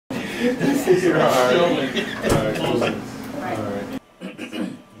Let's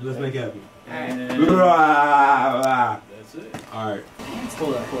make happy. Alright. That's it. Alright.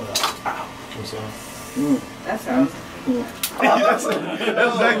 Pull that. What's up? That sounds. That's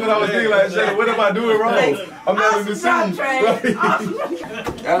exactly what I was thinking. Like, Shay, what am I doing wrong? I'm not in the scene. Right? I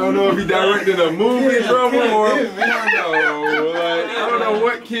don't know if he directed a movie drama or I don't know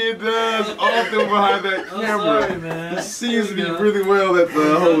what kid does often behind that camera. Sorry, He seems to be really well at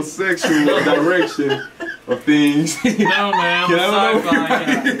the whole sexual direction of things. No, man. I'm a sci-fi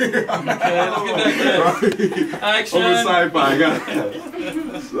guy. Okay, let's get that good. Action. I'm a sci-fi guy.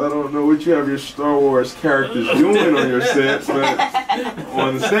 So I don't know what you have your Star Wars characters doing on your sets, but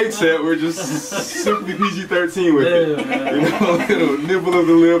on the steak set, we're just simply PG-13 with it. You know, a little nibble of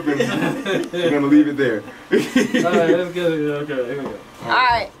the lip, and we're gonna leave it there. Alright, let's get it. Okay, here we go.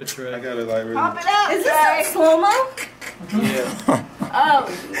 Alright. I got it like really. Pop it up. Is this slow-mo? Yeah. Oh,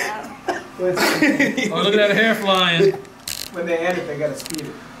 Oh, look at that hair flying. When they edit, they gotta speed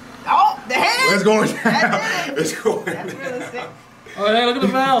it. oh, the head. It's going down. It's going That's down. realistic. Oh, hey, look at the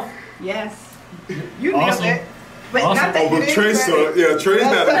mouth. Yes. You Awesome. nailed it. But Awesome. not that Oh, you but didn't Trey's credit. yeah, Trey's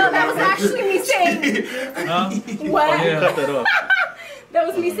not. No, that was actually me saying. Huh? What? Oh, yeah. Cut that off. That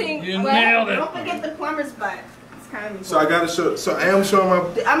was me saying. You what? nailed it. Don't forget the plumber's butt. It's kind of. So I gotta show. So I am showing my.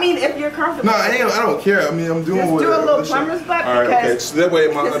 I mean, if you're comfortable. No, I am. I don't care. I mean, I'm doing Just what. do a little let's show. plumber's butt All right, okay. because. So that way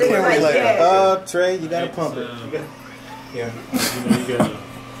my Because it's camera's like, like. yeah. Trey, you gotta pump it. You gotta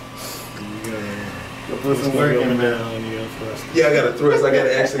Put some work in there. Yeah, I gotta thrust. I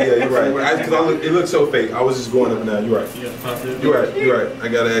gotta actually. Yeah, you're right. Because it looks so fake. I was just going up and down. You're right. You gotta pop it. You're right. You're right. I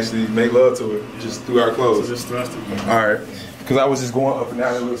gotta actually make love to it just through our clothes. So just thrust it. All right. Because I was just going up and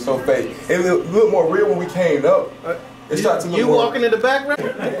down. It looked so fake. It looked more real when we came up. It started to look You more. walking in the background?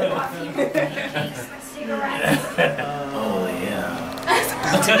 Oh, yeah.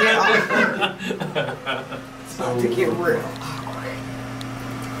 It's about to get real.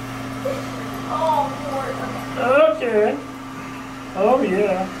 Okay. Oh,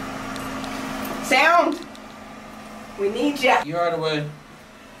 yeah. Sound. We need ya. You are the way.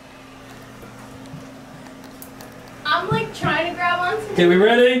 I'm like trying to grab onto Okay, we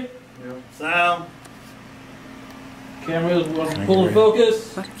ready? Yeah. Sound. Cameras pull and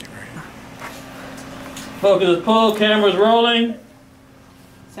focus. Focus, pull, cameras rolling.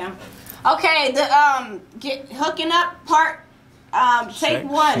 Sound. Okay, the get hooking up part. Take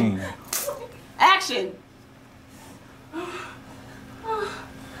one. Action.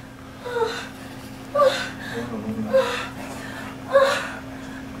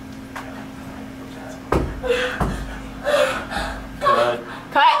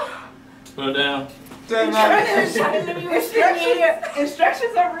 Cut. Put it down.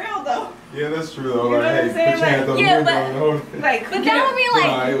 Instructions are real though. Yeah, that's true though. You know Like, what I'm hey, saying? put your hands on the Yeah, window but- and hold it. Like, But that would be like,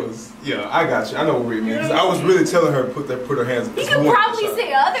 Nah, it was. Yeah, I got you. I know what it means. I was really telling her put her hands. you could probably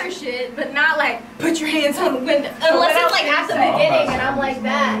say other shit, but not like, put your hands on the window. Unless it's like at the beginning and I'm like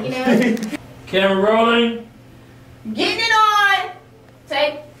that, you know? Camera rolling. getting it on.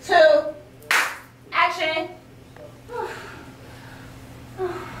 Take two. Action.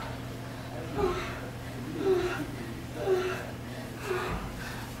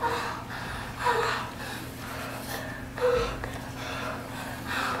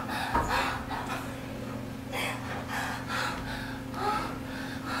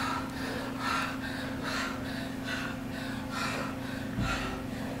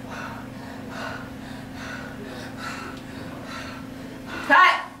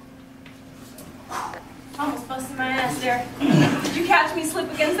 Cut. Almost busted my ass there. Did you catch me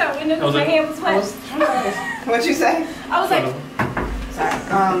slip against that window because my hand was wet? What'd you say? I was like, Sorry.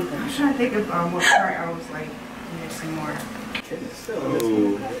 I was trying to think of what part I was like missing more.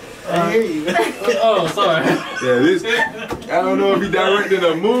 I hear you. Oh, sorry. Yeah, this. I don't know if he directed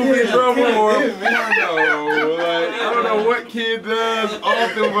a movie drama or I don't know what kid does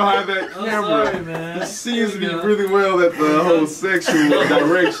often behind that camera. Sorry, man. He seems to be really well at the whole sexual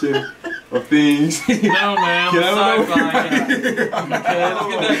direction of things. No, man. I'm a sci-fi guy. Okay, let's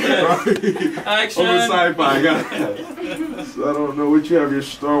get that good. Action. I'm a sci-fi guy. So I don't know what you have your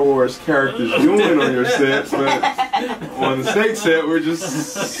Star Wars characters doing on your sets, but on the steak set, we're just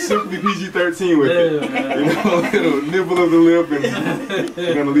simply PG-13 with it. You know, a little nibble of the lip, and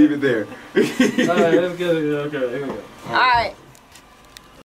we're gonna leave it there. Alright, let's get it. Okay, here we go. all right.